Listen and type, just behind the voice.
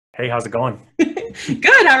Hey, how's it going?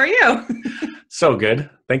 Good. How are you? So good.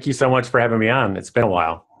 Thank you so much for having me on. It's been a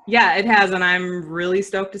while. Yeah, it has, and I'm really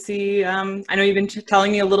stoked to see. I know you've been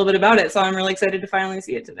telling me a little bit about it, so I'm really excited to finally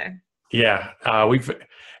see it today. Yeah,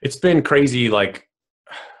 it's been crazy.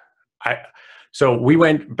 I, so we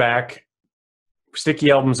went back.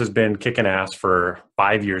 Sticky Albums has been kicking ass for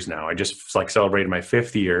 5 years now. I just celebrated my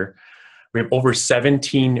fifth year. We have over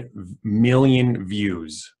 17 million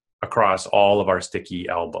views across all of our Sticky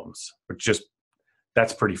albums, which just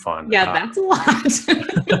that's pretty fun. Yeah, that's a lot.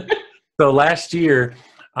 So last year,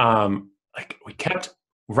 we kept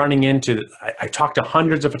running into. I talked to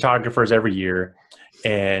hundreds of photographers every year,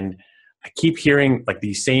 and I keep hearing like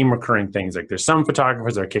these same recurring things. Like there's some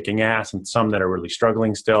photographers that are kicking ass, and some that are really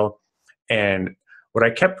struggling still. And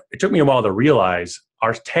it took me a while to realize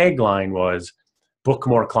our tagline was "Book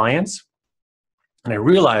more clients," and I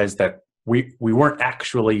realized that we weren't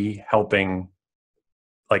actually helping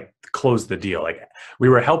close the deal. Like we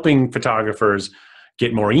were helping photographers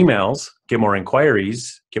get more emails, get more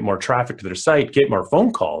inquiries, get more traffic to their site, get more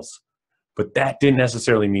phone calls. But that didn't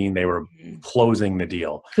necessarily mean they were closing the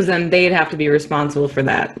deal. Because then they'd have to be responsible for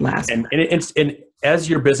that last. And as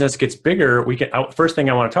your business gets bigger, first thing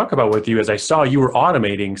I want to talk about with you is I saw you were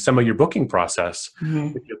automating some of your booking process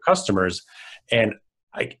with your customers, and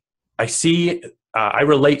I see I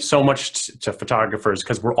relate so much to photographers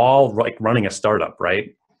because we're all like running a startup,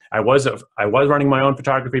 right? I was running my own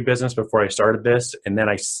photography business before I started this, and then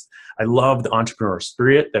I love the entrepreneur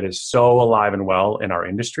spirit that is so alive and well in our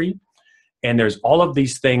industry. And there's all of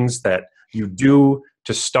these things that you do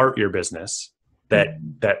to start your business that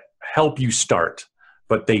help you start,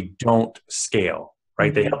 but they don't scale,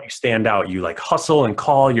 right? They help you stand out. You like hustle and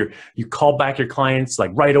you call back your clients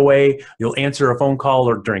like right away. You'll answer a phone call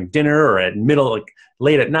or during dinner or at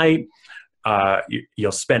late at night.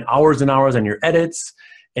 You'll spend hours and hours on your edits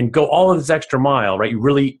and go all of this extra mile, right? You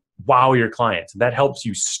really wow your clients. That helps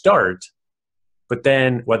you start. But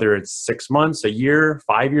then whether it's 6 months, a year,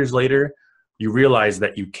 5 years later, you realize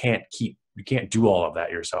that you can't do all of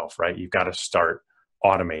that yourself, right? You've got to start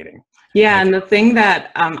automating. Yeah, and the thing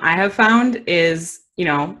that I have found is,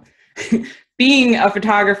 being a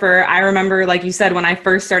photographer, I remember, like you said, when I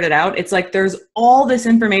first started out, it's like there's all this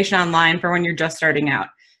information online for when you're just starting out.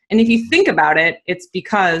 And if you think about it, it's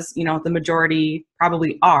because, the majority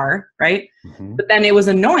probably are, right? But then it was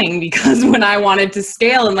annoying because when I wanted to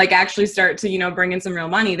scale and actually start to, bring in some real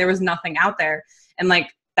money, there was nothing out there. And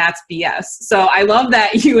that's BS. So I love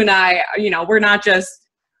that you and I, we're not just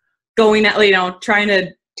going at, trying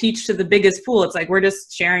to teach to the biggest pool. It's like, we're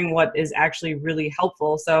just sharing what is actually really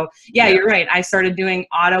helpful. So yeah, you're right. I started doing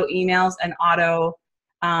auto emails and auto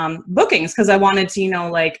bookings because I wanted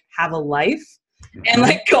to, have a life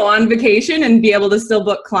and go on vacation and be able to still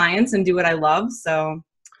book clients and do what I love. So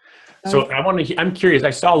I'm curious. I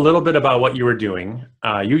saw a little bit about what you were doing.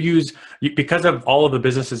 Because of all of the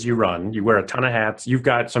businesses you run, you wear a ton of hats. You've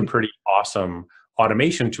got some pretty awesome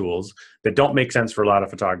automation tools that don't make sense for a lot of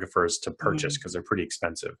photographers to purchase because they're pretty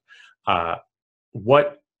expensive.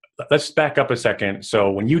 Let's back up a second.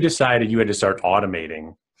 So when you decided you had to start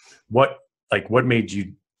automating, what made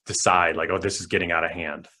you decide oh, this is getting out of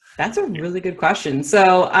hand? That's a really good question.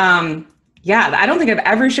 So, I don't think I've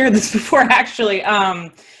ever shared this before, actually.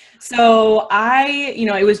 So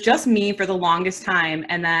it was just me for the longest time.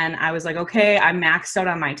 And then I was like, okay, I'm maxed out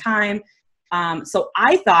on my time. So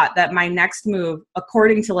I thought that my next move,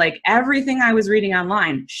 according to everything I was reading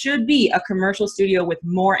online, should be a commercial studio with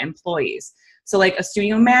more employees. So a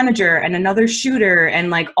studio manager and another shooter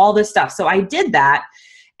and all this stuff. So I did that.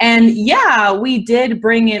 And yeah, we did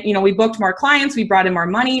bring in, we booked more clients, we brought in more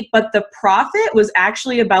money, but the profit was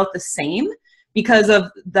actually about the same because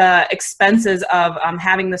of the expenses of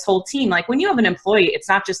having this whole team. When you have an employee, it's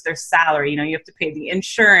not just their salary, you have to pay the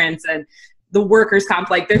insurance and the workers' comp,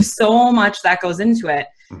 there's so much that goes into it.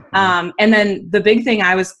 And then the big thing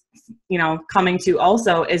I was, coming to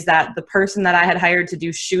also is that the person that I had hired to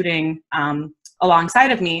do shooting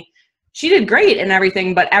alongside of me, she did great and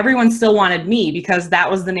everything, but everyone still wanted me because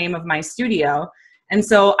that was the name of my studio. And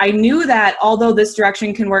so I knew that although this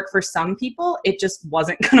direction can work for some people, it just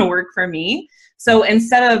wasn't going to work for me. So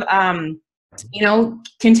instead of,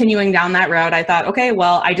 continuing down that road, I thought, okay,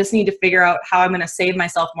 well, I just need to figure out how I'm going to save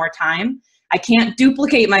myself more time. I can't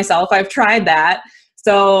duplicate myself. I've tried that.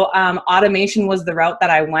 So automation was the route that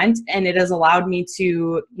I went, and it has allowed me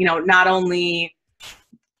to, not only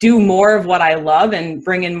do more of what I love and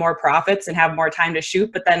bring in more profits and have more time to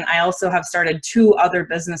shoot, but then I also have started 2 other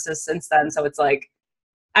businesses since then. So it's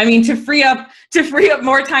I mean, to free up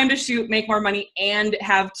more time to shoot, make more money, and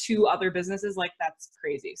have 2 other businesses, like that's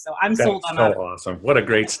crazy. So I'm sold on that. That's so awesome. What a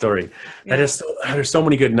great story. Yeah. There's so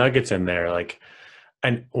many good nuggets in there. Like,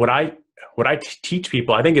 and what I teach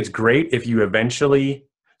people, I think it's great if you eventually,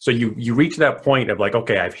 so you reach that point of like,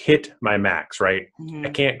 okay, I've hit my max, right? I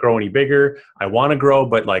can't grow any bigger. I want to grow,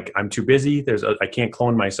 but like I'm too busy. I can't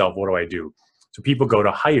clone myself. What do I do? So people go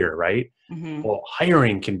to hire, right? Well,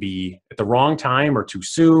 hiring can be at the wrong time or too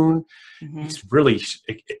soon. It's really,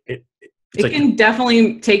 it can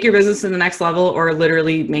definitely take your business to the next level or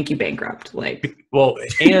literally make you bankrupt. Like, well,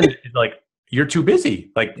 and like you're too busy.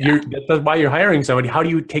 Like that's why you're hiring somebody. How do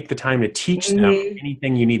you take the time to teach them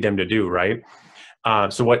anything you need them to do, right?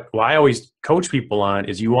 So what I always coach people on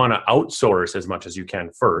is you want to outsource as much as you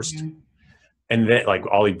can first. And then like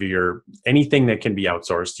all of anything that can be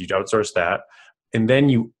outsourced, you outsource that. And then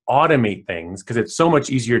you automate things because it's so much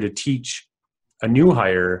easier to teach a new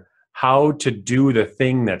hire how to do the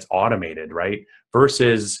thing that's automated, right?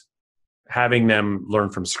 Versus having them learn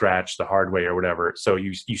from scratch the hard way or whatever. So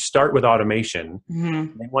you start with automation.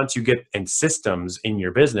 And once you get in systems in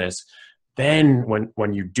your business, then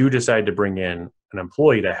when you do decide to bring in an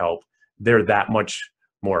employee to help, they're that much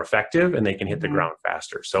more effective and they can hit the ground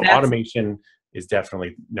faster. So automation is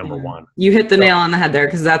definitely number one. You hit the nail on the head there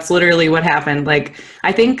because that's literally what happened. Like,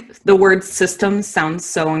 I think the word systems sounds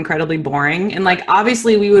so incredibly boring. And like,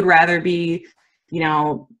 obviously we would rather be,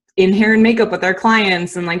 in hair and makeup with our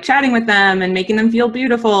clients and like chatting with them and making them feel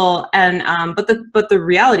beautiful. And, but the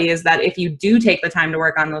reality is that if you do take the time to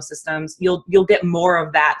work on those systems, you'll get more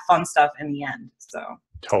of that fun stuff in the end. So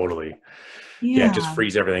totally. Yeah, it just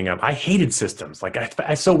frees everything up. I hated systems. Like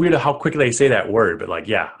it's so weird how quickly they say that word, but like,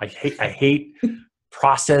 yeah, I hate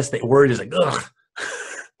process. That word is like, ugh.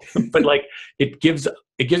 But like it gives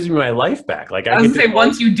me my life back. Like I was gonna say,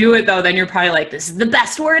 once you do it though, then you're probably like, this is the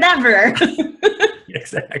best word ever.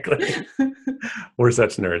 Exactly. We're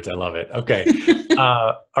such nerds. I love it. Okay.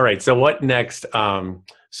 All right. So what next?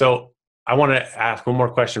 So I want to ask one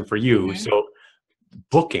more question for you. So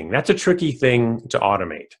booking, that's a tricky thing to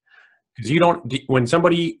automate. Because when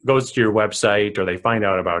somebody goes to your website or they find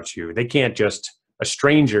out about you, a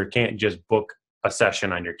stranger can't just book a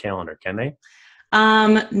session on your calendar, can they?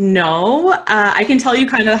 No, I can tell you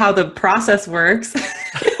kind of how the process works.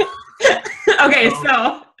 Okay,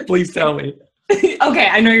 so. Please tell me. Okay,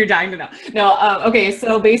 I know you're dying to know. No, okay,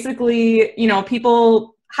 so basically,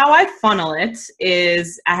 people, how I funnel it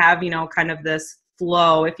is I have, kind of this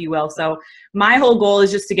flow, if you will. So my whole goal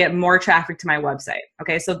is just to get more traffic to my website.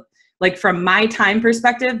 Okay, so like from my time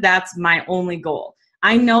perspective, that's my only goal.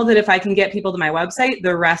 I know that if I can get people to my website,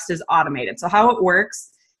 the rest is automated. So how it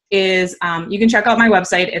works is you can check out my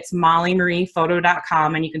website. It's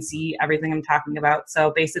mollymariePhoto.com and you can see everything I'm talking about.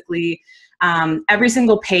 So basically every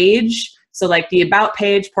single page, so like the about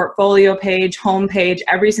page, portfolio page, home page,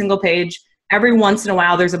 every single page, every once in a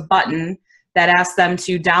while there's a button that asks them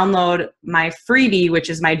to download my freebie, which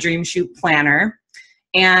is my Dream Shoot Planner.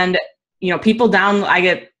 And people I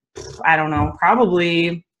get, I don't know,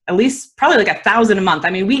 probably like 1,000 a month. I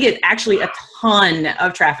mean, we get actually a ton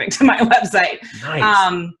of traffic to my website.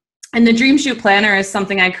 Nice. And the Dream Shoot Planner is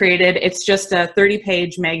something I created. It's just a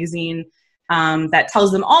 30-page magazine that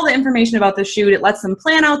tells them all the information about the shoot. It lets them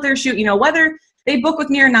plan out their shoot. Whether they book with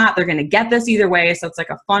me or not, they're going to get this either way. So it's like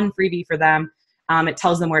a fun freebie for them. It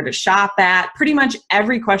tells them where to shop at. Pretty much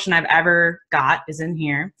every question I've ever got is in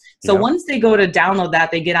here. So once they go to download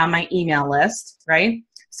that, they get on my email list, right?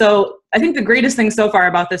 So I think the greatest thing so far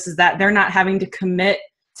about this is that they're not having to commit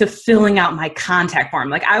to filling out my contact form.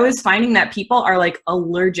 Like I was finding that people are like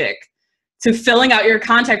allergic to filling out your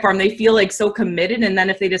contact form. They feel like so committed. And then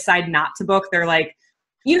if they decide not to book, they're like,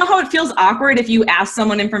 how it feels awkward if you ask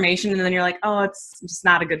someone information and then you're like, oh, it's just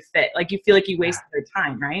not a good fit. Like you feel like you wasted their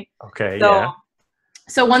time, right? Okay,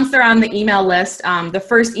 So once they're on the email list, the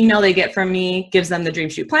first email they get from me gives them the Dream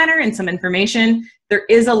Shoot Planner and some information. There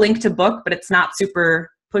is a link to book, but it's not super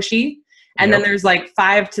pushy. And then there's like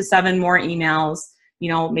 5 to 7 more emails,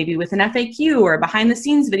 maybe with an FAQ or a behind the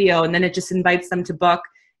scenes video. And then it just invites them to book.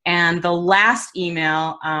 And the last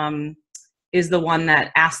email is the one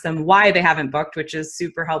that asks them why they haven't booked, which is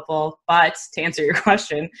super helpful. But to answer your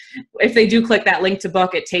question, if they do click that link to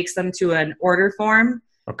book, it takes them to an order form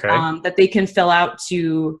that they can fill out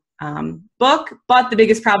to book. But the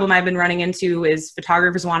biggest problem I've been running into is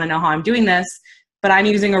photographers want to know how I'm doing this, but I'm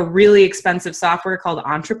using a really expensive software called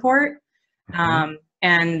Ontraport.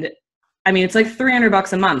 And I mean, it's like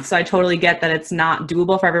 $300 a month. So I totally get that it's not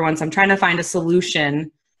doable for everyone. So I'm trying to find a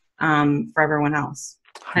solution for everyone else.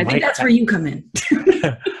 I think that's where you come in.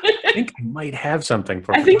 I think I might have something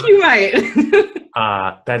for I think you might.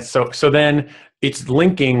 That's so then it's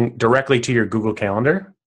linking directly to your Google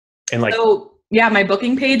Calendar and like, So yeah, my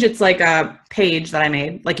booking page, it's like a page that I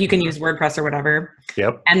made. Like you can use WordPress or whatever.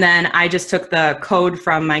 yep. And then I just took the code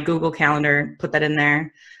from my Google Calendar, put that in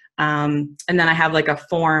there. And then I have like a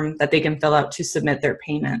form that they can fill out to submit their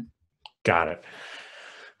payment. Got it.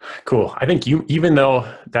 Cool. I think even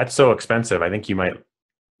though that's so expensive, I think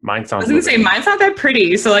mine sounds. I was gonna say mine's not that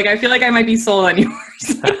pretty. So like, I feel like I might be sold on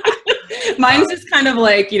yours. Mine's just kind of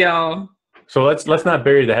like, So let's not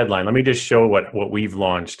bury the headline. Let me just show what we've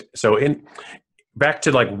launched. So back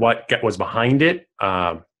to like what was behind it.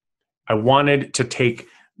 I wanted to take.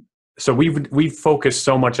 So we've focused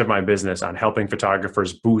so much of my business on helping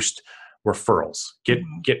photographers boost referrals, get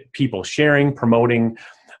people sharing, promoting,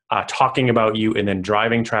 talking about you, and then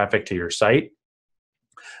driving traffic to your site.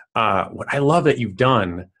 What I love that you've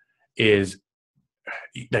done is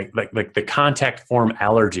like the contact form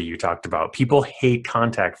allergy you talked about. People hate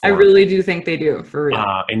contact forms. I really do think they do, for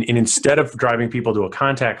real. And instead of driving people to a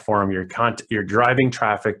contact form, you're driving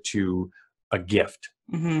traffic to a gift.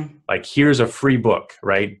 Mm-hmm. Like, here's a free book,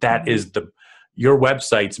 right? That is your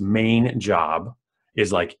website's main job,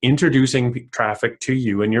 is like introducing traffic to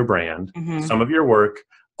you and your brand, some of your work.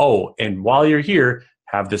 Oh, and while you're here,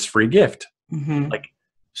 have this free gift. Like,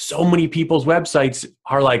 so many people's websites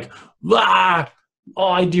are like,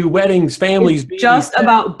 I do weddings, families. It's just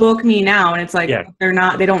about book me now. And it's like,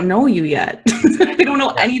 they don't know you yet. They don't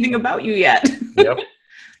know anything about you yet. Yep.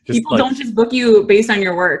 People don't just book you based on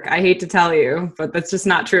your work. I hate to tell you, but that's just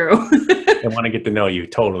not true. They want to get to know you.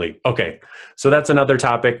 Totally. Okay. So that's another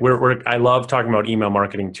topic. I love talking about email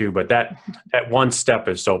marketing too, but that one step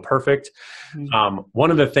is so perfect.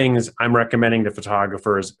 One of the things I'm recommending to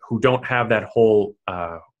photographers who don't have that whole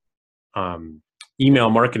email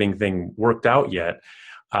marketing thing worked out yet,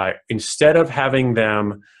 instead of having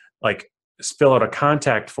them like fill out a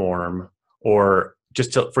contact form or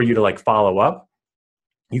just for you to like follow up,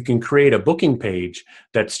 you can create a booking page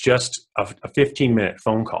that's just a 15-minute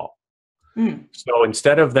phone call. So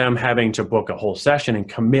instead of them having to book a whole session and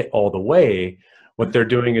commit all the way, what they're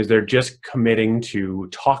doing is they're just committing to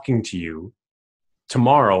talking to you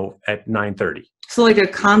tomorrow at 9:30. So like a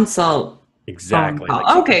consult. Exactly.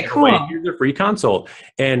 Like, okay, cool. Here's a free consult.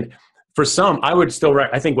 And for some, I would still,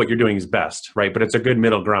 I think what you're doing is best, right? But it's a good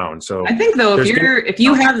middle ground. So I think though, if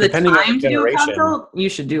you have the time to do a consult, you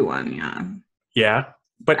should do one. Yeah. Yeah.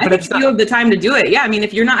 But if you have the time to do it. Yeah. I mean,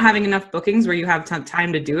 if you're not having enough bookings where you have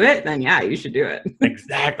time to do it, then yeah, you should do it.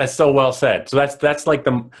 Exactly. That's so well said. So that's like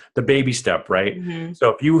the baby step, right?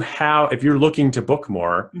 So if you're looking to book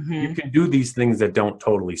more, you can do these things that don't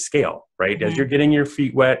totally scale, right? As you're getting your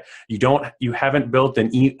feet wet, you haven't built a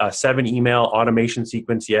 7-email automation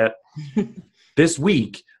sequence yet. This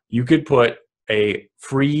week, you could put a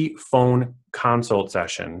free phone consult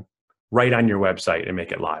session right on your website and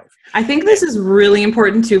make it live. I think this is really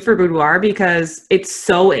important too for Boudoir because it's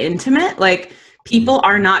so intimate. Like, people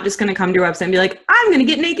are not just going to come to your website and be like, I'm going to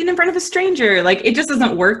get naked in front of a stranger. Like, it just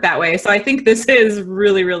doesn't work that way. So I think this is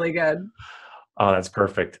really, really good. Oh, that's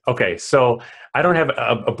perfect. Okay. So I don't have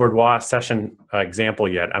a Boudoir session example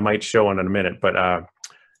yet. I might show one in a minute, but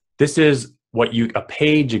this is a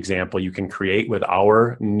page example you can create with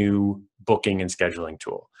our new booking and scheduling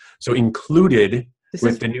tool. So included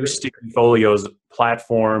with the new Sticky Folios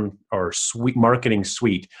platform or marketing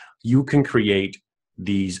suite, you can create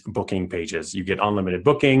these booking pages. You get unlimited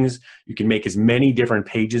bookings. You can make as many different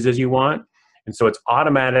pages as you want. And so it's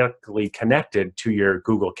automatically connected to your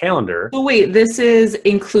Google Calendar. Oh, wait, this is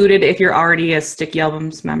included if you're already a Sticky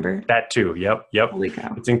Albums member? That too. Yep. Holy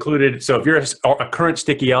cow. It's included. So if you're a current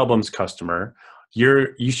Sticky Albums customer,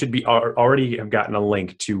 you should be already have gotten a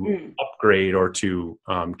link to upgrade or to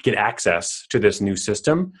get access to this new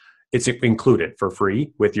system. It's included for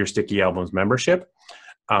free with your Sticky Albums membership.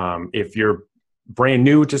 If you're brand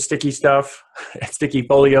new to sticky stuff, Sticky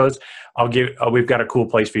Folios, we've got a cool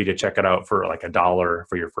place for you to check it out for like $1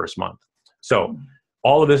 for your first month. So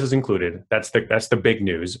all of this is included. That's the big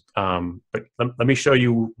news. But let me show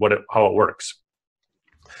you how it works.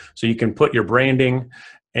 So you can put your branding,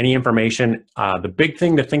 any information. The big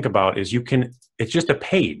thing to think about is it's just a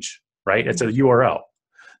page, right? It's a URL.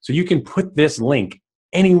 So you can put this link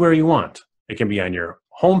anywhere you want. It can be on your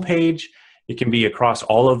homepage. It can be across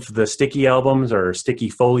all of the Sticky Albums or Sticky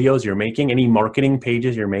Folios you're making, any marketing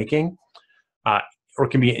pages you're making, or it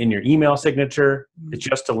can be in your email signature. It's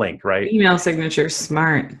just a link, right? Email signature,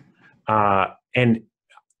 smart. And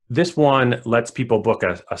this one lets people book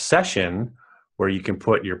a session where you can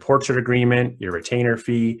put your portrait agreement, your retainer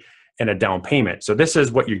fee, and a down payment. So this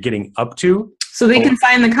is what you're getting up to. So they can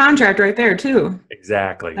sign the contract right there too.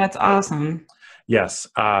 Exactly. That's awesome. Yes.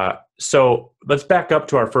 So let's back up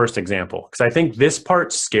to our first example, because I think this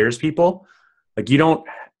part scares people. Like you don't.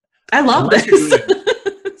 I love this.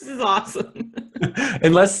 This is awesome.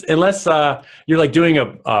 unless you're like doing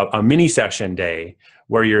a mini session day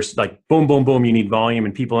where you're like boom, boom, boom, you need volume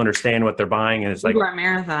and people understand what they're buying, and it's like Boudoir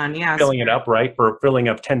marathon, yeah, filling it up, right? For filling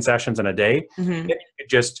up 10 sessions in a day, then you could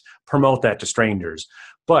just promote that to strangers.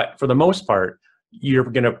 But for the most part, you're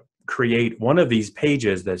going to create one of these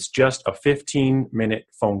pages that's just a 15-minute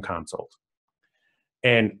phone consult.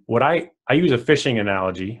 And what I use a fishing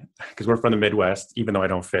analogy because we're from the Midwest, even though I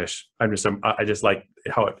don't fish. I just like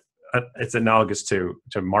how it's analogous to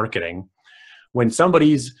marketing. When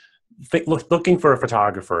somebody's looking for a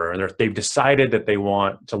photographer and they've decided that they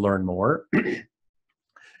want to learn more,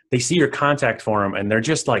 they see your contact form and they're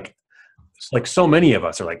just like so many of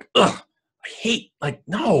us are like, ugh, I hate, like,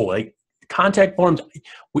 no, like contact forms.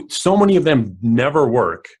 So many of them never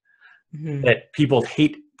work that people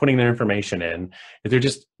hate putting their information in. They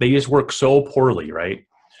just work so poorly, right?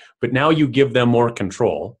 But now you give them more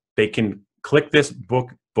control. They can click this book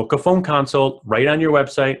a phone consult right on your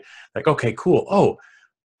website. Like, okay, cool. Oh,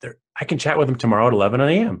 I can chat with them tomorrow at 11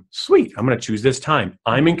 a.m. Sweet. I'm going to choose this time.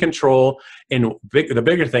 I'm in control. And the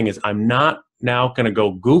bigger thing is I'm not now going to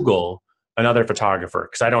go Google another photographer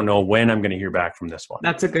because I don't know when I'm going to hear back from this one.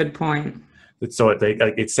 That's a good point. So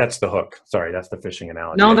it sets the hook. Sorry, that's the fishing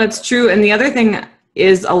analogy. No, that's true. And the other thing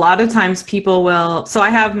is a lot of times people will, so I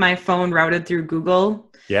have my phone routed through Google.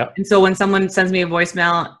 Yeah. And so when someone sends me a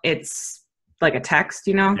voicemail, it's like a text,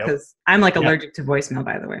 because I'm like allergic to voicemail,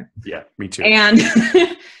 by the way. Yeah, me too. And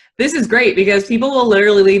this is great because people will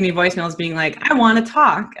literally leave me voicemails being like, I want to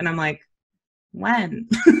talk. And I'm like, when?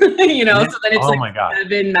 So then it's my God. I've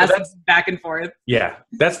been messages back and forth. Yeah,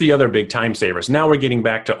 that's the other big time savers. Now we're getting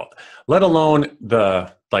back to, let alone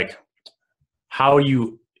the, like, how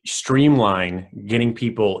you streamline getting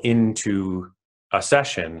people into a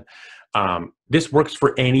session. This works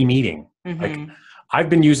for any meeting. Like, I've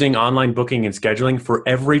been using online booking and scheduling for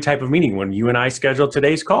every type of meeting. When you and I schedule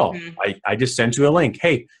today's call, I just sent you a link.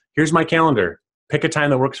 Hey, here's my calendar. Pick a time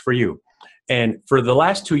that works for you. And for the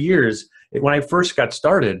last 2 years, when I first got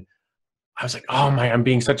started, I was like, oh my, I'm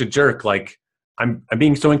being such a jerk. Like I'm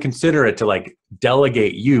being so inconsiderate to like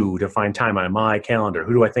delegate you to find time on my calendar.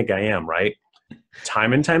 Who do I think I am, right?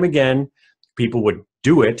 Time and time again, people would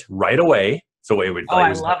do it right away. So it was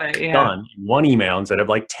done in one email instead of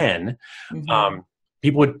like 10.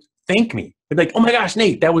 People would thank me. They'd be like, oh my gosh,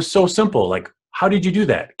 Nate, that was so simple. Like, how did you do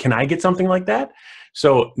that? Can I get something like that?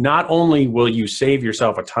 So not only will you save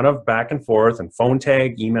yourself a ton of back and forth and phone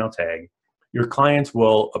tag, email tag, your clients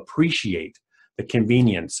will appreciate the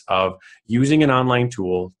convenience of using an online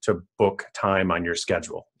tool to book time on your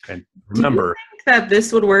schedule. And remember, do you think that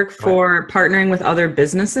this would work for partnering with other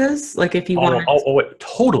businesses? Like if you want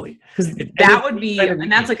totally. Because that would be,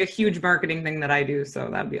 and that's like a huge marketing thing that I do. So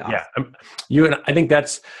that'd be awesome. Yeah. I think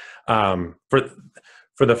that's for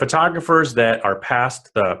the photographers that are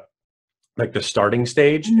past the starting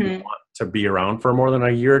stage and want to be around for more than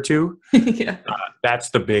a year or two. That's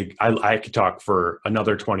the big, I could talk for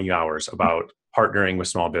another 20 hours about partnering with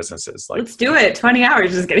small businesses. Like, let's do it. 20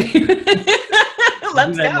 hours. Just kidding.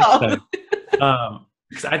 Let's go.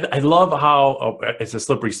 I love how it's a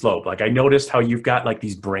slippery slope. Like I noticed how you've got like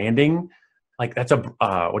these branding, like that's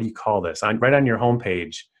what do you call this? Right on your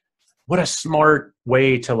homepage. What a smart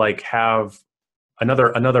way to like have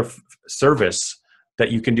another service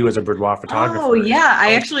that you can do as a boudoir photographer. Oh yeah.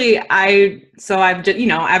 I've just,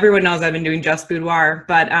 everyone knows I've been doing just boudoir,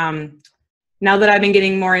 but now that I've been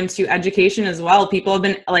getting more into education as well, people have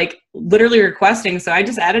been like literally requesting. So I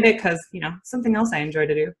just added it because, something else I enjoy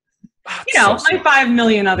to do. My 5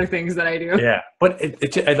 million other things that I do. Yeah, but it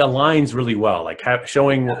aligns really well. Like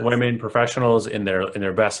showing women professionals in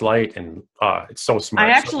their best light, and it's so smart.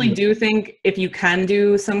 I actually do think if you can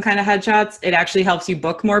do some kind of headshots, it actually helps you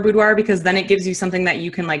book more boudoir because then it gives you something that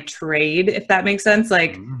you can like trade, if that makes sense.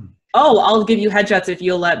 Like, oh, I'll give you headshots if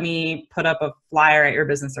you'll let me put up a flyer at your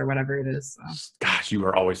business or whatever it is. So. Gosh, you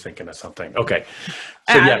are always thinking of something. Okay.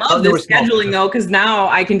 So I love this scheduling though, because now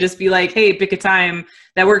I can just be like, hey, pick a time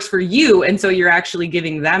that works for you. And so you're actually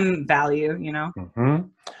giving them value,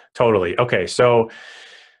 Totally. Okay. So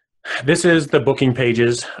this is the booking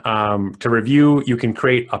pages. To review, you can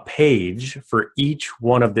create a page for each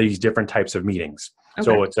one of these different types of meetings. Okay.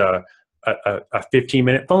 So it's a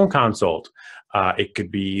 15-minute phone consult. It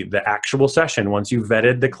could be the actual session. Once you've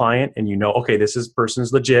vetted the client and okay, this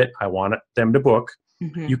person's legit, I want them to book.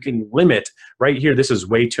 You can limit right here. This is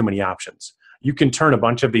way too many options. You can turn a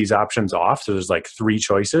bunch of these options off. So there's like 3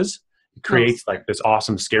 choices It creates like this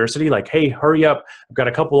awesome scarcity, like, hey, hurry up. I've got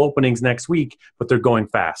a couple openings next week, but they're going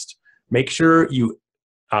fast. Make sure you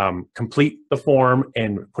complete the form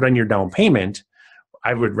and put on your down payment.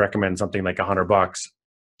 I would recommend something like $100.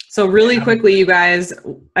 So really quickly, you guys,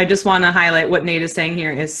 I just want to highlight what Nate is saying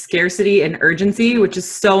here is scarcity and urgency, which is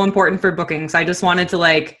so important for bookings. I just wanted to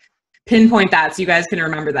like pinpoint that so you guys can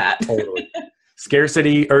remember that. Totally.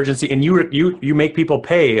 Scarcity, urgency, and you make people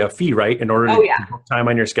pay a fee, right, in order to book time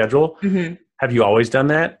on your schedule. Mm-hmm. Have you always done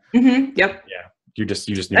that? Mm-hmm. Yep. Yeah. You just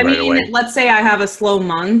knew right away. Let's say I have a slow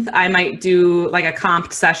month, I might do like a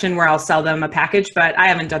comped session where I'll sell them a package, but I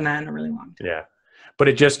haven't done that in a really long time. Yeah. But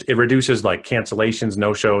it reduces like cancellations,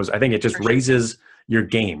 no-shows. I think it just raises your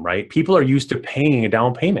game, right? People are used to paying a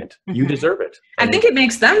down payment. Mm-hmm. You deserve it. I think it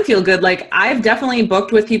makes them feel good. Like I've definitely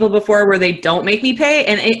booked with people before where they don't make me pay,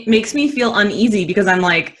 and it makes me feel uneasy because I'm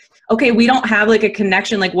like, okay, we don't have like a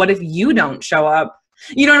connection. Like what if you don't show up?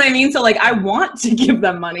 You know what I mean? So like, I want to give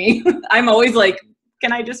them money. I'm always like,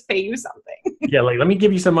 can I just pay you something? Yeah. Like, let me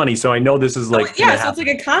give you some money. So I know this is like, so it's like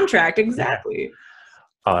a contract. Exactly. Yeah.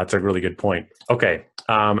 Oh, that's a really good point. Okay.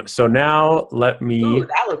 So now let me. Ooh,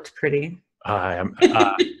 that looked pretty.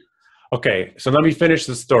 Okay. So let me finish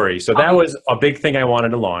the story. So that was a big thing I wanted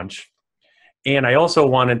to launch. And I also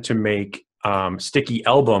wanted to make sticky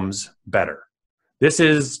albums better. This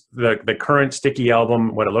is the current sticky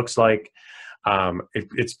album, what it looks like.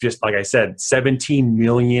 It's just, like I said, 17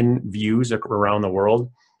 million views around the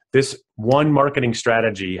world. This one marketing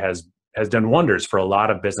strategy has done wonders for a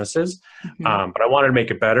lot of businesses. Mm-hmm. But I wanted to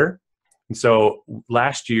make it better. And so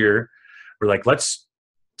last year we're like, let's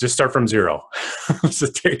just start from zero. Let's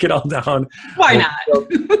just take it all down. Why not?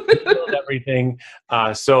 Build everything.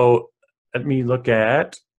 So let me look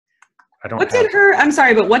at, what did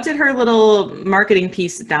her little marketing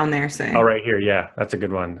piece down there say? Oh, right here. Yeah, that's a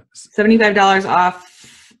good one. $75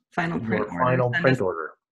 off final print order. Final print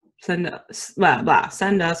order. Send us, blah, blah.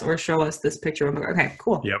 Send us or show us this picture. Okay,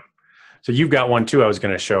 cool. Yep. So you've got one too I was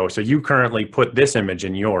going to show. So you currently put this image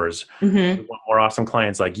in yours. Mm-hmm. You want more awesome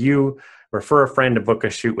clients like you. Refer a friend to book a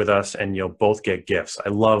shoot with us and you'll both get gifts. I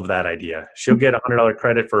love that idea. She'll get $100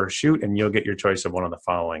 credit for her shoot and you'll get your choice of one of the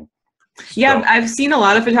following. Yeah, so, I've seen a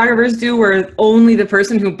lot of photographers do where only the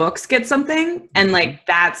person who books gets something. And like,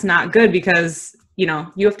 that's not good because, you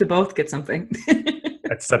have to both get something.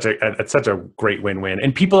 It's such a great win-win.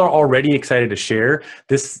 And people are already excited to share.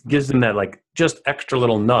 This gives them that like just extra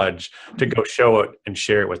little nudge to go show it and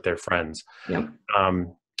share it with their friends. Yep.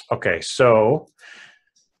 Okay. So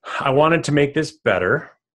I wanted to make this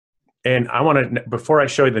better. And before I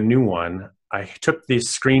show you the new one, I took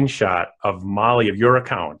this screenshot of Molly of your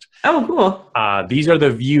account. Oh, cool. These are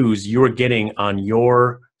the views you were getting on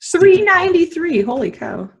your 393. Holy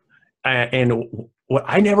cow. And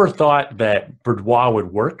I never thought that Boudoir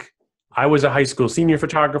would work. I was a high school senior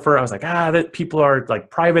photographer. I was like, that people are like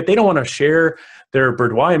private. They don't want to share their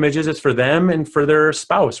Boudoir images. It's for them and for their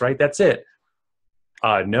spouse, right? That's it.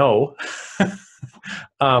 No.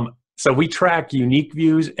 So we track unique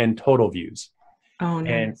views and total views. Oh,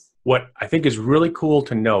 nice. And what I think is really cool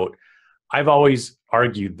to note, I've always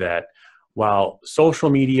argued that while social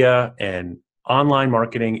media and online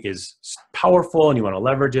marketing is powerful and you want to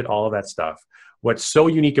leverage it, all of that stuff, what's so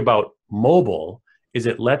unique about mobile is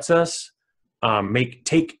it lets us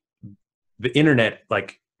take the internet,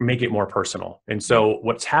 like make it more personal. And so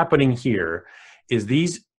what's happening here is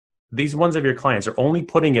these ones of your clients are only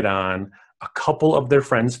putting it on a couple of their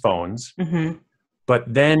friends' phones, mm-hmm. but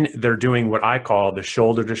then they're doing what I call the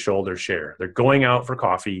shoulder-to-shoulder share. They're going out for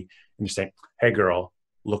coffee and just saying, hey, girl,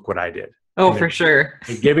 look what I did. Oh, for sure.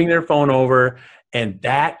 They're giving their phone over, and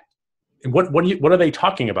what are they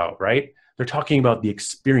talking about, right? They're talking about the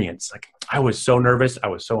experience. Like, I was so nervous. I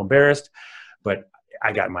was so embarrassed, but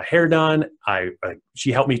I got my hair done.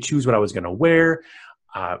 She helped me choose what I was going to wear.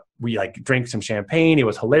 We drank some champagne. It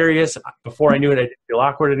was hilarious. Before I knew it, I didn't feel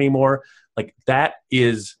awkward anymore. Like that's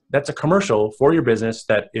a commercial for your business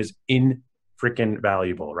that is freaking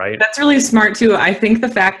valuable, right? That's really smart too. I think the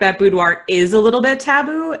fact that Boudoir is a little bit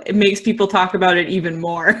taboo, it makes people talk about it even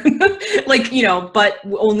more. But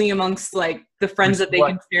only amongst like the friends that they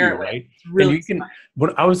can share it with. Right? Really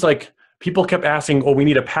when I was like, people kept asking, we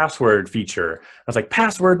need a password feature. I was like,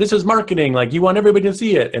 password, this is marketing. Like, you want everybody to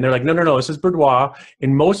see it. And they're like, no, this is Boudoir.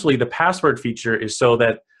 And mostly the password feature is so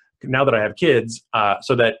that now that I have kids,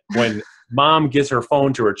 so that when mom gives her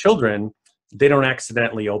phone to her children, they don't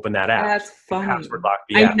accidentally open that app. That's funny. Password lock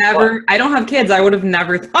the app. I don't have kids. I would have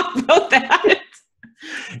never thought about that.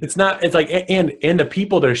 It's like, and the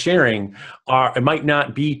people they're sharing it might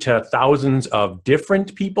not be to thousands of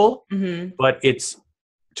different people, mm-hmm. but it's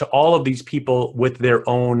to all of these people with their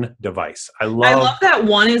own device. I I love that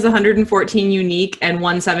one is 114 unique and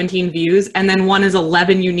 117 views, and then one is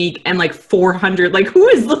 11 unique and like 400. Like, who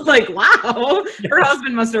is like, wow, her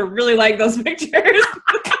husband must have really liked those pictures.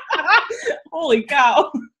 Holy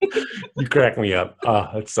cow. You crack me up. Oh,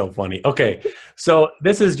 that's so funny. Okay. So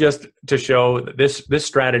this is just to show this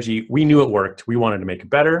strategy. We knew it worked. We wanted to make it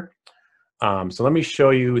better. So let me show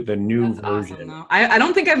you the new version. Awesome, I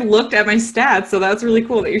don't think I've looked at my stats, so that's really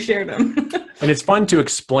cool that you shared them. And it's fun to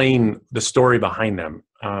explain the story behind them.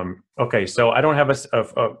 Okay, so I don't have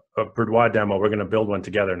a Boudoir demo. We're going to build one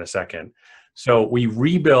together in a second. So we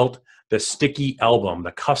rebuilt the sticky album,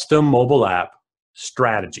 the custom mobile app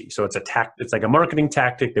strategy. So it's it's like a marketing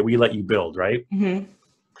tactic that we let you build, right? Mm-hmm.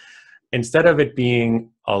 Instead of it being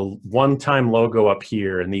a one-time logo up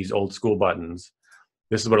here and these old school buttons,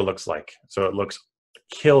 this is what it looks like. So it looks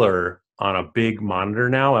killer on a big monitor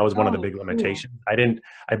now. That was one of the big limitations. Cool.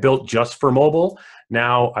 I built just for mobile.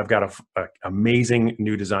 Now I've got a amazing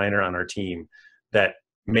new designer on our team that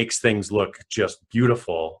makes things look just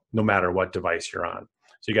beautiful no matter what device you're on.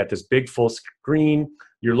 So you got this big full screen,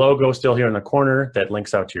 your logo still here in the corner that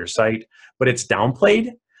links out to your site, but it's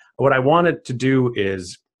downplayed. What I wanted to do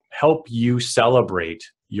is help you celebrate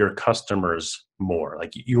your customers more.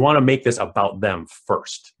 Like, you want to make this about them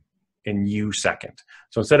first and you second.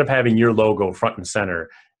 So instead of having your logo front and center,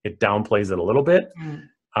 it downplays it a little bit.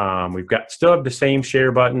 We've still have the same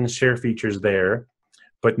share buttons, share features there,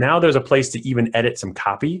 but now there's a place to even edit some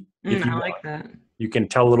copy. If you like that. You can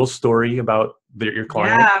tell a little story about your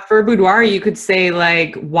client. Yeah, for Boudoir, you could say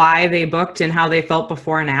like why they booked and how they felt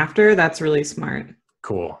before and after. That's really smart.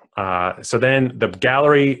 Cool. So then the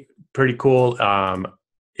gallery, pretty cool.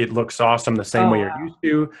 It looks awesome the same way you're used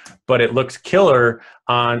to, but it looks killer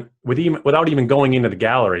without even going into the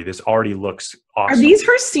gallery. This already looks awesome. Are these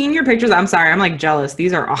her senior pictures? I'm sorry, I'm like jealous.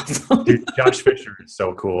 These are awesome. Dude, Josh Fisher is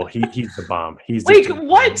so cool. He's the bomb. He's like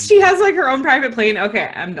what? She has like her own private plane.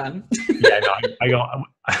 Okay, I'm done. Yeah, no,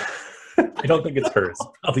 I don't think it's hers.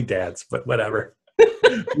 Probably Dad's, but whatever.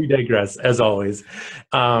 We digress, as always.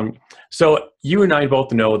 So you and I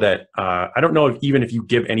both know that I don't know even if you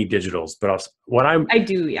give any digitals, but I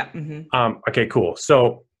do, yeah. Mm-hmm. Okay, cool.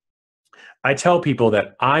 So I tell people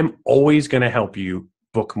that I'm always going to help you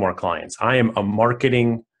book more clients. I am a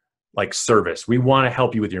marketing service. We want to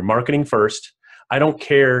help you with your marketing first. I don't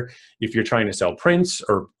care if you're trying to sell prints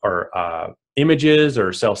or images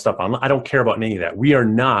or sell stuff online. I don't care about any of that. We are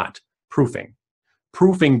not proofing.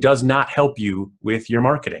 Proofing does not help you with your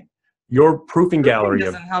marketing. Your proofing gallery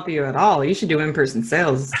doesn't help you at all. You should do in-person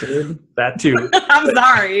sales, dude. That too. I'm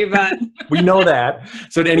sorry, but we know that.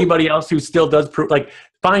 So to anybody else who still does proof,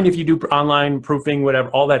 fine if you do online proofing, whatever,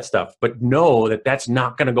 all that stuff, but know that that's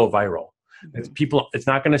not going to go viral. It's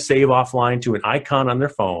not going to save offline to an icon on their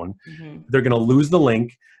phone. They're going to lose the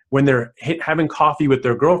link when they're having coffee with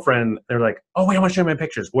their girlfriend. They're like, "Oh wait, I want to show you my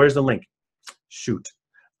pictures. Where's the link?" Shoot.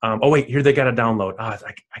 Oh wait, here they got to download.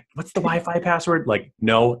 What's the Wi-Fi password?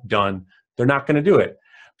 No, done. They're not going to do it.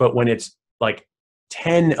 But when it's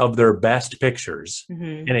 10 of their best pictures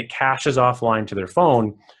and it caches offline to their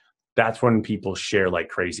phone, that's when people share like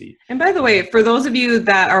crazy. And by the way, for those of you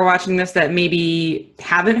that are watching this that maybe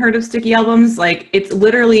haven't heard of sticky albums, it's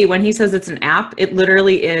literally, when he says it's an app, it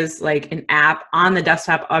literally is an app on the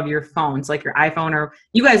desktop of your phone. It's like your iPhone, or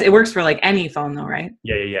you guys, it works for any phone though, right?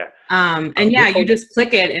 Yeah. And you just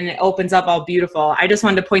click it and it opens up all beautiful. I just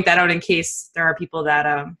wanted to point that out in case there are people that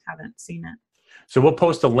haven't seen it. So we'll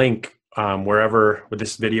post a link wherever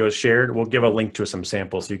this video is shared. We'll give a link to some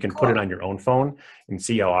samples so you can put it on your own phone and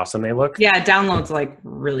see how awesome they look. Yeah, it downloads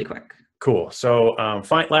really quick. Cool. So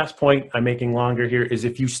last point I'm making longer here is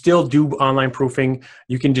if you still do online proofing,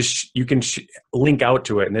 you can link out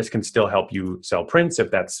to it, and this can still help you sell prints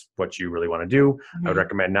if that's what you really want to do. I would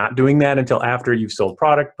recommend not doing that until after you've sold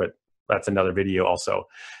product, but that's another video also.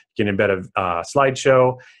 You can embed a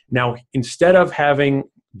slideshow. Now, instead of having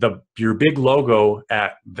your big logo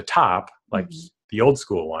at the top, the old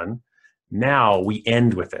school one, now we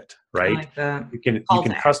end with it, right? I like that. You can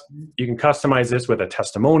customize this with a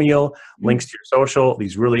testimonial, links to your social,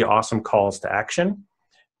 these really awesome calls to action.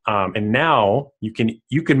 And now you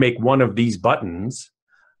can make one of these buttons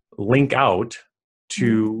link out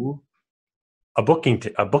to a booking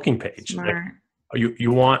page.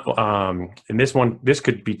 You want, and this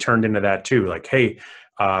could be turned into that too. Hey,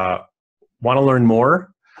 want to learn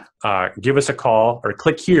more? Give us a call or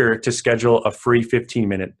click here to schedule a free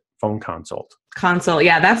 15-minute phone consult. Consult.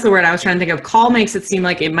 Yeah, that's the word I was trying to think of. Call makes it seem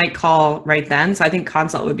like it might call right then. So I think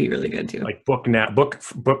consult would be really good too. Like book now,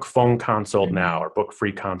 book phone consult now, or book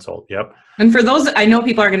free consult. Yep. And for those, I know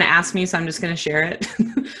people are going to ask me, so I'm just going to share it.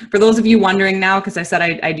 For those of you wondering now, because I said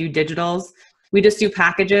I do digitals, we just do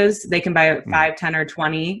packages. They can buy 5, 10, or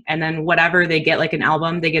 20. And then whatever they get, like an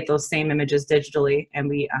album, they get those same images digitally. And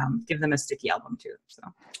we give them a sticky album too. So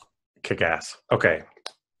kick ass. Okay.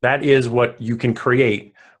 That is what you can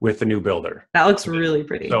create with the new builder. That looks really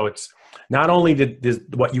pretty. So it's not only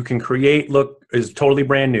did what you can create is totally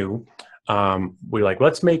brand new. We're like,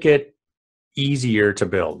 let's make it easier to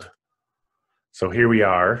build. So here we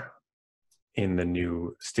are in the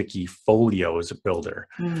new sticky folios builder.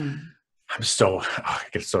 I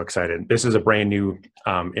get so excited. This is a brand new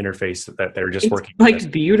interface that they're just working with. Like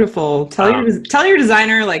beautiful. Tell your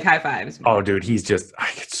designer like high fives. Oh, dude,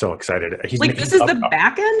 I get so excited. This is the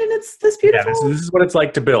back end and it's this beautiful. Yeah, this is what it's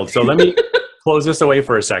like to build. So let me close this away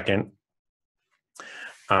for a second.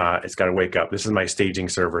 It's got to wake up. This is my staging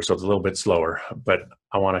server, so it's a little bit slower. But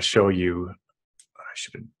I want to show you. I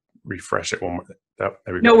should refresh it one more.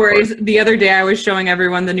 No worries. The other day I was showing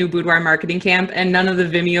everyone the new Boudoir marketing camp and none of the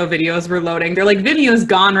Vimeo videos were loading. They're like, Vimeo's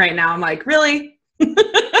gone right now. I'm like, really?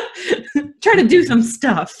 Try to do some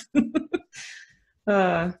stuff.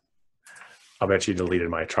 I'll bet you deleted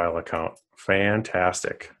my trial account.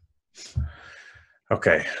 Fantastic.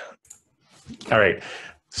 Okay. All right.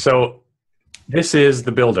 So this is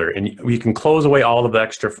the builder, and we can close away all of the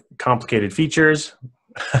extra complicated features.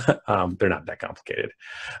 They're not that complicated.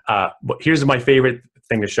 But here's my favorite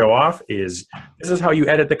thing to show off is this is how you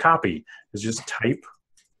edit the copy. Is just type.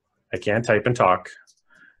 I can type and talk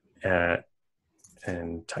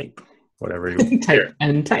and type whatever you type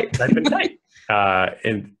and type. Type and type.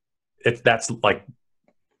 And that's like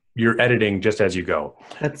you're editing just as you go.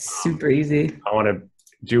 That's super easy.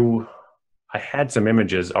 I had some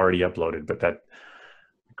images already uploaded, but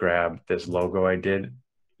grab this logo I did.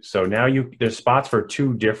 So now there's spots for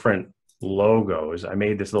 2 different logos. I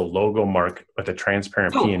made this little logo mark with a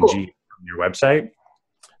transparent PNG on your website.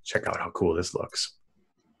 Check out how cool this looks.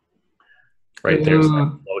 Right there,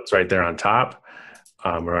 it's right there on top.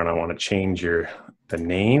 We're gonna want to change the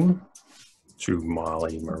name to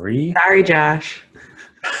Molly Marie. Sorry, Josh.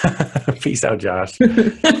 Peace out, Josh.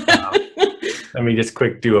 Let me just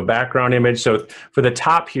quick do a background image. So for the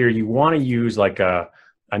top here, you want to use like a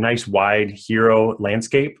nice wide hero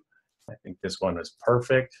landscape. I think this one is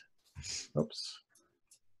perfect. Oops.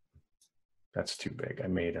 That's too big. I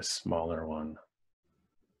made a smaller one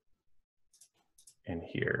in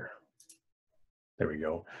here. There we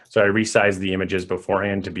go. So I resized the images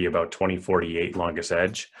beforehand to be about 2048 longest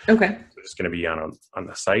edge. Okay. So it's going to be on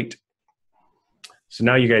the site. So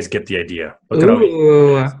now you guys get the idea. Look at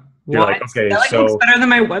all you're like, okay, that looks better than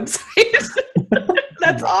my website.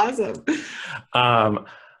 That's awesome.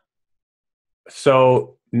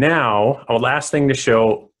 So now our last thing to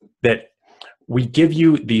show that we give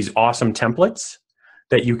you these awesome templates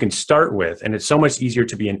that you can start with, and it's so much easier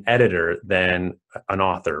to be an editor than an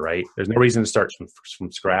author, right? There's no reason to start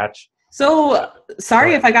from scratch. So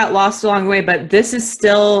sorry if I got lost along the way, but this is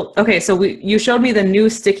still, okay, so you showed me the new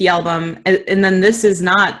sticky album, and then this is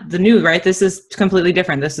not the new, right? This is completely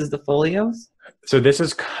different. This is the folios? So this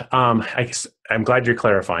is, I'm glad you're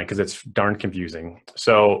clarifying because it's darn confusing.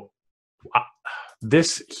 So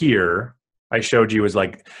this here I showed you is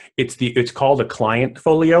like, it's called a client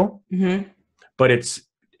folio, but it's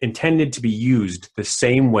intended to be used the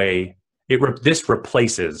same way. This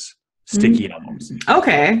replaces sticky albums.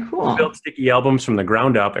 Okay, cool. We built sticky albums from the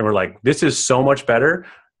ground up, and we're like, this is so much better.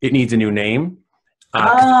 It needs a new name.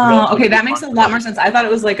 Okay, that makes a lot more sense. I thought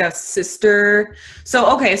it was like a sister.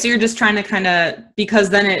 So, okay, so you're just trying to kind of, because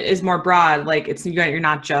then it is more broad, like you're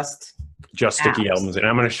not just sticky albums. And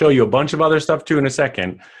I'm going to show you a bunch of other stuff too in a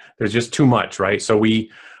second. There's just too much, right? So we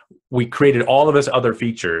created all of this other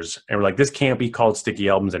features, and we're like, this can't be called sticky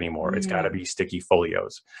albums anymore. It's got to be sticky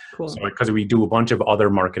folios. Cool. So because we do a bunch of other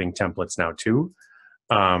marketing templates now too.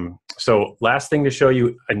 So last thing to show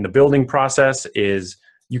you in the building process is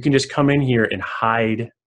you can just come in here and hide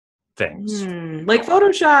things. Like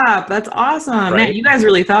Photoshop. That's awesome. Right? Man, you guys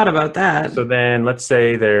really thought about that. So then let's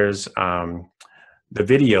say there's the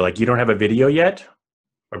video, like you don't have a video yet,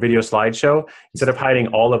 or video slideshow. Instead of hiding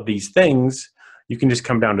all of these things, you can just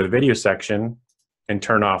come down to the video section and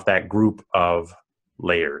turn off that group of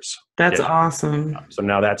layers. That's awesome. So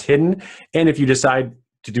now that's hidden. And if you decide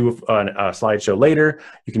to do a slideshow later,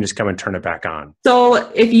 you can just come and turn it back on.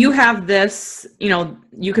 So if you have this,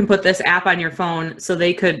 you can put this app on your phone so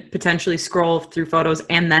they could potentially scroll through photos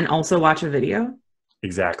and then also watch a video?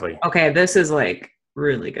 Exactly. Okay, this is like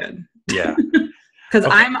really good. Yeah. Because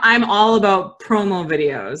Okay. I'm all about promo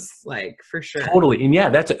videos, like for sure. Totally. And yeah,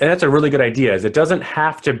 that's a really good idea. Is it doesn't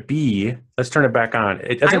have to be, let's turn it back on.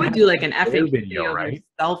 It I doesn't would have do to like be an their FAQ video, video of right?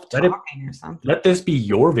 yourself Let it talking or something. let this be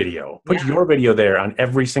your video. Put Yeah. your video there on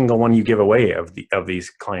every single one you give away of these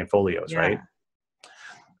client folios, right?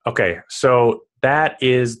 Okay. So that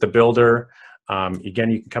is the builder.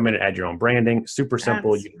 Again, you can come in and add your own branding. Super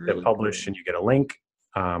simple. That's You hit really publish cool. and you get a link.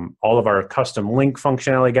 All of our custom link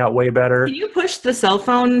functionality got way better. Can you push the cell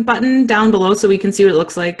phone button down below so we can see what it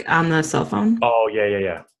looks like on the cell phone? Oh,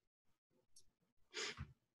 yeah.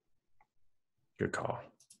 Good call.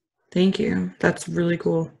 Thank you. That's really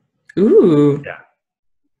cool. Ooh. Yeah.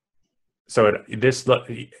 So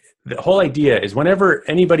the whole idea is whenever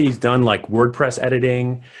anybody's done like WordPress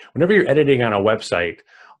editing, whenever you're editing on a website,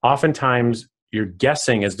 oftentimes you're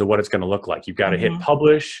guessing as to what it's going to look like. You've got to hit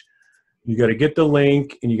publish, you got to get the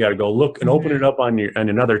link, and you got to go look and open it up on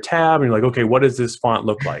another tab, and you're like, okay, what does this font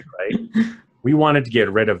look like, right? We wanted to get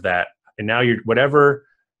rid of that, and now whatever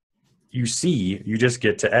you see, you just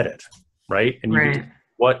get to edit, right? And you get to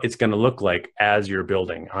what it's going to look like as you're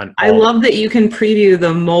building on. I love that you can preview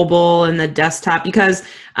the mobile and the desktop because,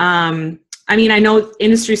 I mean, I know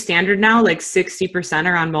industry standard now, like 60%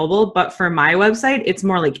 are on mobile, but for my website, it's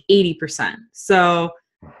more like 80%. So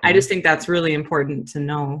I just think that's really important to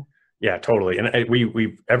know. Yeah, totally. And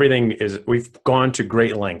we've gone to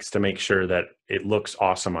great lengths to make sure that it looks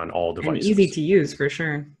awesome on all devices. And easy to use for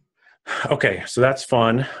sure. Okay, so that's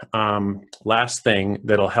fun. Last thing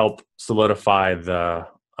that'll help solidify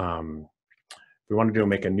we want to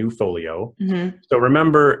make a new folio. So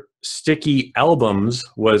remember, sticky albums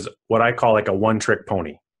was what I call like a one-trick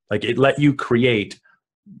pony. Like it let you create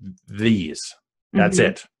these. That's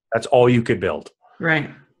it. That's all you could build. Right.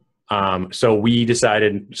 So we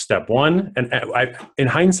decided step one, and in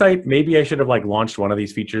hindsight, maybe I should have like launched one of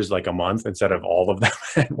these features like a month instead of all of them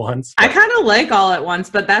at once. I kind of like all at once,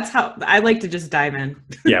 but that's how I like to just dive in.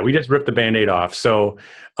 Yeah, we just ripped the Band-Aid off. So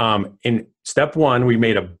in step one, we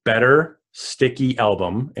made a better sticky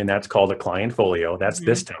album, and that's called a client folio. That's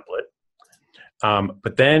this template.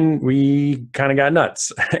 But then we kind of got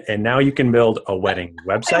nuts, and now you can build a wedding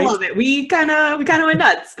website. I love it. We kind of went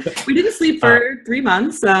nuts. We didn't sleep for 3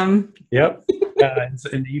 months. Yep.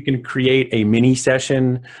 And you can create a mini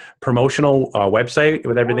session promotional website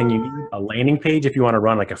with everything you need. A landing page if you want to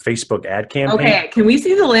run like a Facebook ad campaign. Okay, can we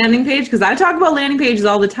see the landing page? Because I talk about landing pages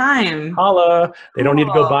all the time. Holla! They don't need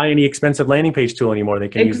to go buy any expensive landing page tool anymore. They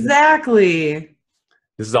can use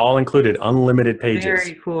this is all included, unlimited pages.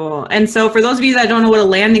 Very cool. And so for those of you that don't know what a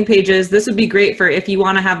landing page is, this would be great for if you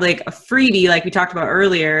want to have like a freebie like we talked about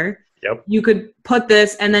earlier. Yep. You could put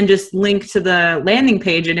this and then just link to the landing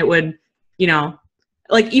page and it would, you know,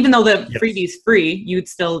 like even though the freebie is free, you'd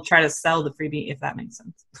still try to sell the freebie if that makes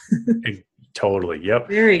sense. Totally. Yep.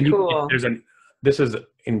 Very cool. This is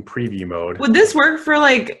in preview mode. Would this work for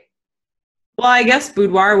like, well, I guess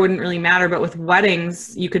Boudoir wouldn't really matter, but with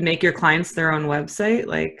weddings, you could make your clients their own website,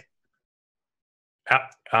 like.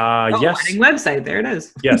 Yes. Wedding website. There it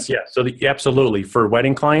is. Yes. So absolutely for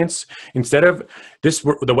wedding clients, instead of this,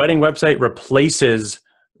 the wedding website replaces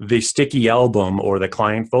the sticky album or the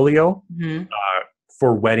client folio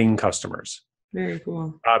for wedding customers. Very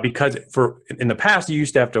cool. Because in the past, you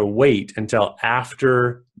used to have to wait until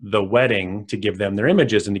after the wedding to give them their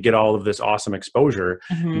images and to get all of this awesome exposure.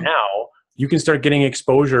 Now you can start getting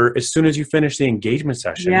exposure as soon as you finish the engagement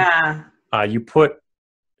session. Yeah.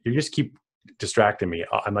 You just keep distracting me.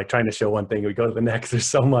 I'm like trying to show one thing. We go to the next. There's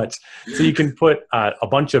so much. So you can put a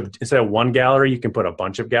bunch of, instead of one gallery, you can put a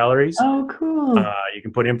bunch of galleries. Oh, cool. You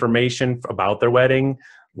can put information about their wedding,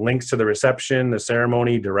 links to the reception, the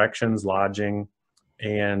ceremony, directions, lodging,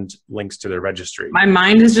 and links to their registry. My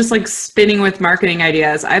mind is just like spinning with marketing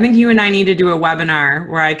ideas. I think you and I need to do a webinar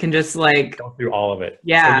where I can just like go through all of it.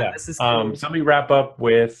 Yeah. This is cool. So let me wrap up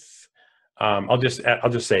with, I'll just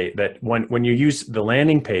say that when you use the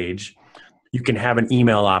landing page, you can have an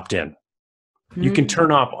email opt-in. You can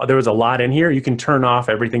turn off, there was a lot in here. You can turn off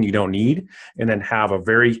everything you don't need and then have a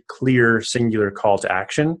very clear, singular call to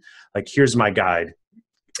action. Like, here's my guide.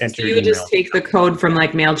 So you would just take the code from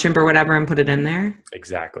like MailChimp or whatever and put it in there?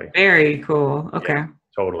 Exactly. Very cool. Okay. Yeah,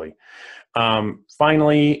 totally.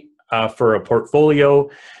 Finally, for a portfolio,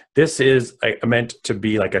 this is meant to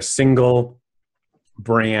be like a single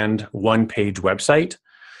brand, one-page website.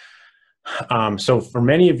 So for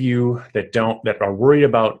many of you that are worried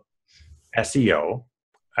about SEO,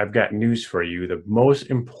 I've got news for you. The most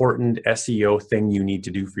important SEO thing you need to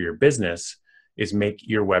do for your business is make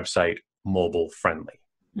your website mobile friendly.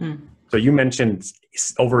 So you mentioned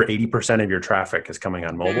over 80% of your traffic is coming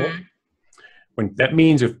on mobile. That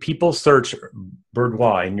means if people search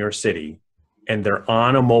Boudoir in your city and they're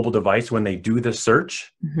on a mobile device when they do the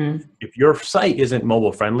search, if your site isn't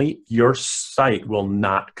mobile friendly, your site will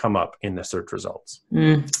not come up in the search results.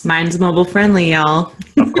 Mine's mobile friendly, y'all.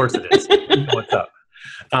 Of course it is. You know what's up.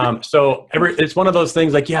 So it's one of those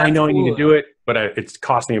things like, yeah, I know I need to do it, but it's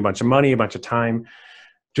costing me a bunch of money, a bunch of time.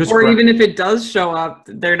 Or even if it does show up,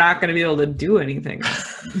 they're not going to be able to do anything.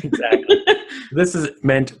 Exactly. This is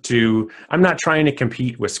meant to, I'm not trying to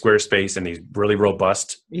compete with Squarespace and these really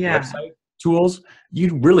robust website tools.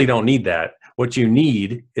 You really don't need that. What you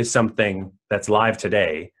need is something that's live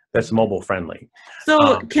today, that's mobile friendly.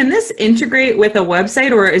 So can this integrate with a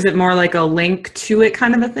website, or is it more like a link to it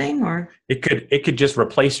kind of a thing? Or it could just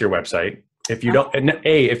replace your website. If you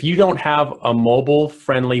if you don't have a mobile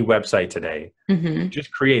friendly website today,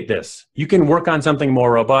 just create this. You can work on something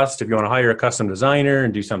more robust. If you want to hire a custom designer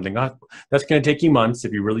and do something, that's going to take you months.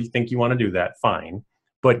 If you really think you want to do that, fine.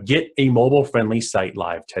 But get a mobile friendly site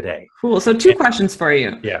live today. Cool. So two questions for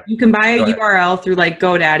you. Yeah. You can buy a URL through like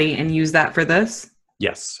GoDaddy and use that for this?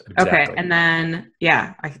 Yes, exactly. Okay. And then,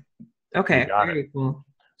 okay. Very cool.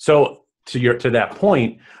 So to that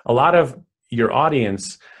point, a lot of your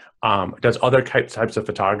audience does other types of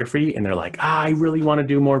photography, and they're like, I really want to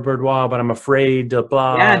do more boudoir, but I'm afraid to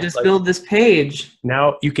blah. Yeah, just build this page.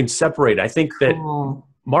 Now you can separate. I think that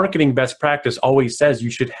marketing best practice always says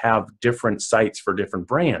you should have different sites for different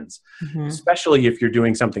brands, especially if you're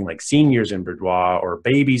doing something like seniors in boudoir or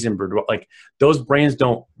babies in boudoir. Like those brands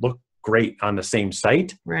don't look great on the same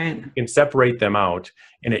site. Right. You can separate them out.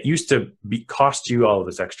 And it used to cost you all of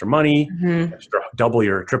this extra money, double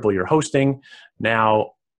your, triple your hosting.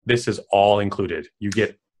 Now this is all included. You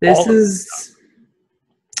get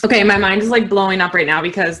okay. My mind is like blowing up right now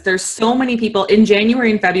because there's so many people in January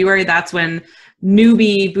and February. That's when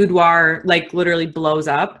newbie boudoir like literally blows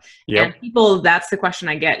up. And people, that's the question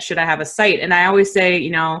I get. Should I have a site? And I always say,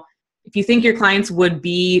 if you think your clients would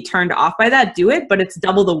be turned off by that, do it, but it's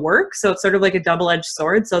double the work. So it's sort of like a double-edged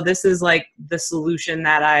sword. So this is like the solution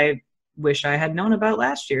that I wish I had known about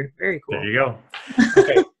last year. Very cool. There you go.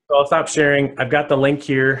 Okay. So I'll stop sharing. I've got the link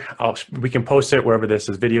here. We can post it wherever this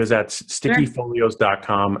is. Videos at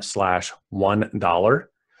stickyfolios.com/$1.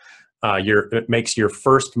 It makes your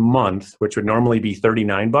first month, which would normally be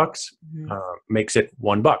 $39, makes it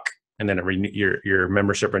 $1. And then your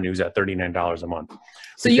membership renews at $39 a month.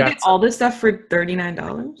 So you get all this stuff for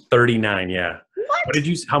 $39? $39, yeah. What?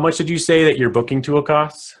 How much did you say that your booking tool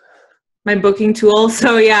costs? My booking tool?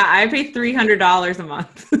 So yeah, I pay $300 a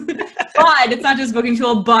month. But it's not just booking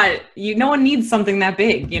tool, but no one needs something that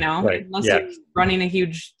big, Right. Unless you're running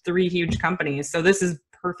three huge companies. So this is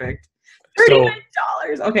perfect.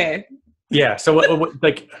 $39. Okay. Yeah. So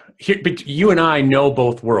like here, but you and I know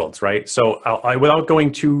both worlds, right? So without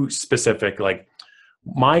going too specific, like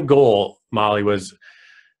my goal, Molly, was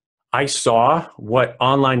I saw what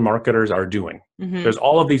online marketers are doing. There's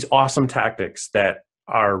all of these awesome tactics that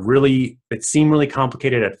seem really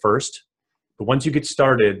complicated at first, but once you get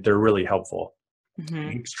started, they're really helpful,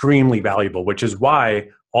 extremely valuable, which is why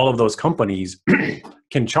all of those companies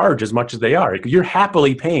can charge as much as they are. You're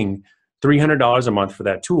happily paying $300 a month for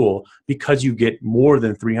that tool because you get more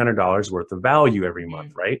than $300 worth of value every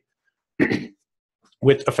month, right?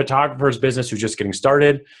 With a photographer's business who's just getting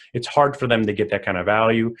started, it's hard for them to get that kind of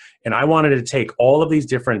value. And I wanted to take all of these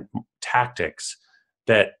different tactics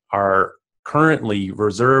that are currently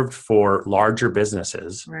reserved for larger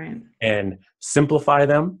businesses and simplify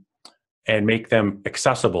them and make them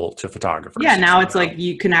accessible to photographers. Yeah, now it's like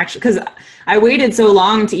you can actually, because I waited so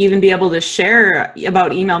long to even be able to share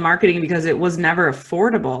about email marketing because it was never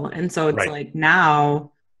affordable. And so it's like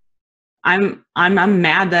now I'm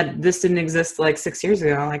mad that this didn't exist like 6 years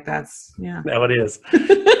ago. Like that's, yeah. Now it is. All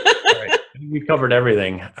right. We covered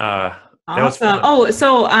everything. Awesome.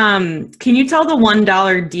 So can you tell the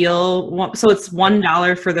 $1 deal? So it's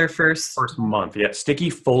 $1 for their first month. Yeah.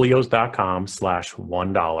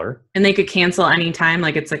 stickyfolios.com/$1. And they could cancel anytime.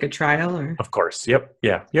 Like it's like a trial or? Of course. Yep.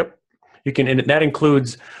 Yeah. Yep. You can, and that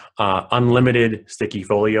includes unlimited sticky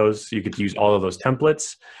folios. You could use all of those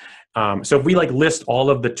templates. So if we like list all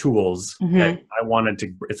of the tools that I wanted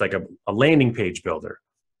to, it's like a landing page builder,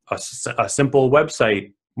 a simple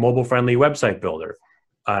website, mobile friendly website builder,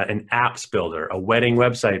 an apps builder, a wedding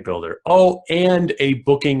website builder, and a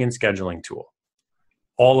booking and scheduling tool.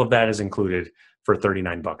 All of that is included for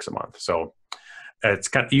 $39 a month. So it's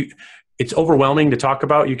it's overwhelming to talk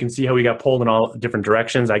about. You can see how we got pulled in all different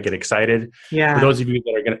directions. I get excited. Yeah. For those of you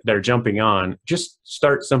that are jumping on, just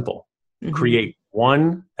start simple. Create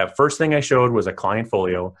one. That first thing I showed was a client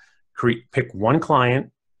folio. Pick one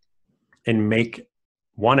client and make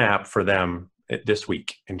one app for them this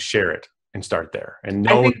week and share it and start there. And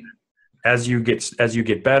I know think, as you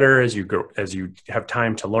get better, as you have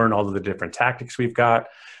time to learn all of the different tactics we've got,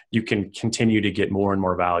 you can continue to get more and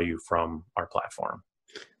more value from our platform.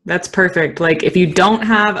 that's perfect. Like if you don't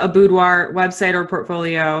have a Boudoir website or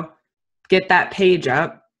portfolio, get that page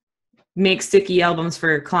up, make sticky albums for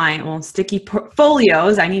your client. Well, sticky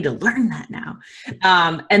portfolios, I need to learn that now.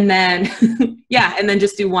 And then, yeah, and then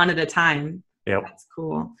just do one at a time. Yep. That's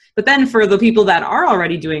cool. But then for the people that are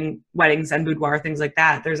already doing weddings and boudoir, things like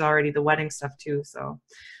that, there's already the wedding stuff too. So,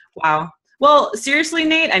 wow. Well, seriously,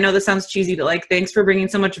 Nate, I know this sounds cheesy, but like, thanks for bringing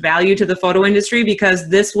so much value to the photo industry, because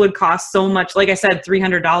this would cost so much. Like I said,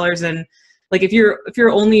 $300. And like, if you're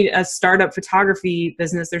only a startup photography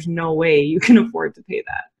business, there's no way you can afford to pay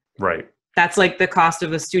that. Right. That's like the cost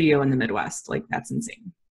of a studio in the Midwest. Like that's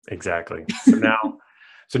insane. Exactly.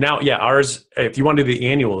 So now, yeah, ours, if you want to do the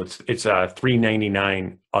annual, it's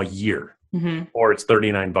 $399 a year, or it's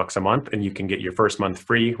 $39 a month, and you can get your first month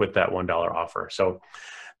free with that $1 offer. So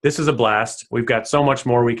this is a blast. We've got so much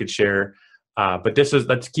more we could share, but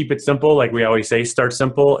let's keep it simple. Like we always say, start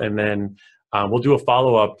simple, and then we'll do a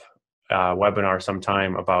follow-up webinar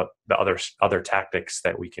sometime about the other tactics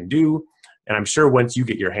that we can do. And I'm sure once you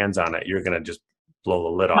get your hands on it, you're going to just blow the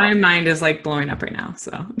lid off. My mind is like blowing up right now.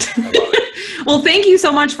 So, well, thank you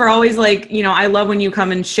so much for always I love when you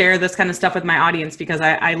come and share this kind of stuff with my audience, because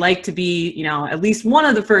I like to be, at least one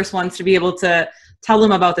of the first ones to be able to tell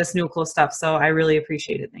them about this new cool stuff. So I really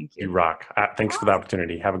appreciate it. Thank you. You rock. Thanks for the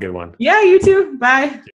opportunity. Have a good one. Yeah, you too. Bye.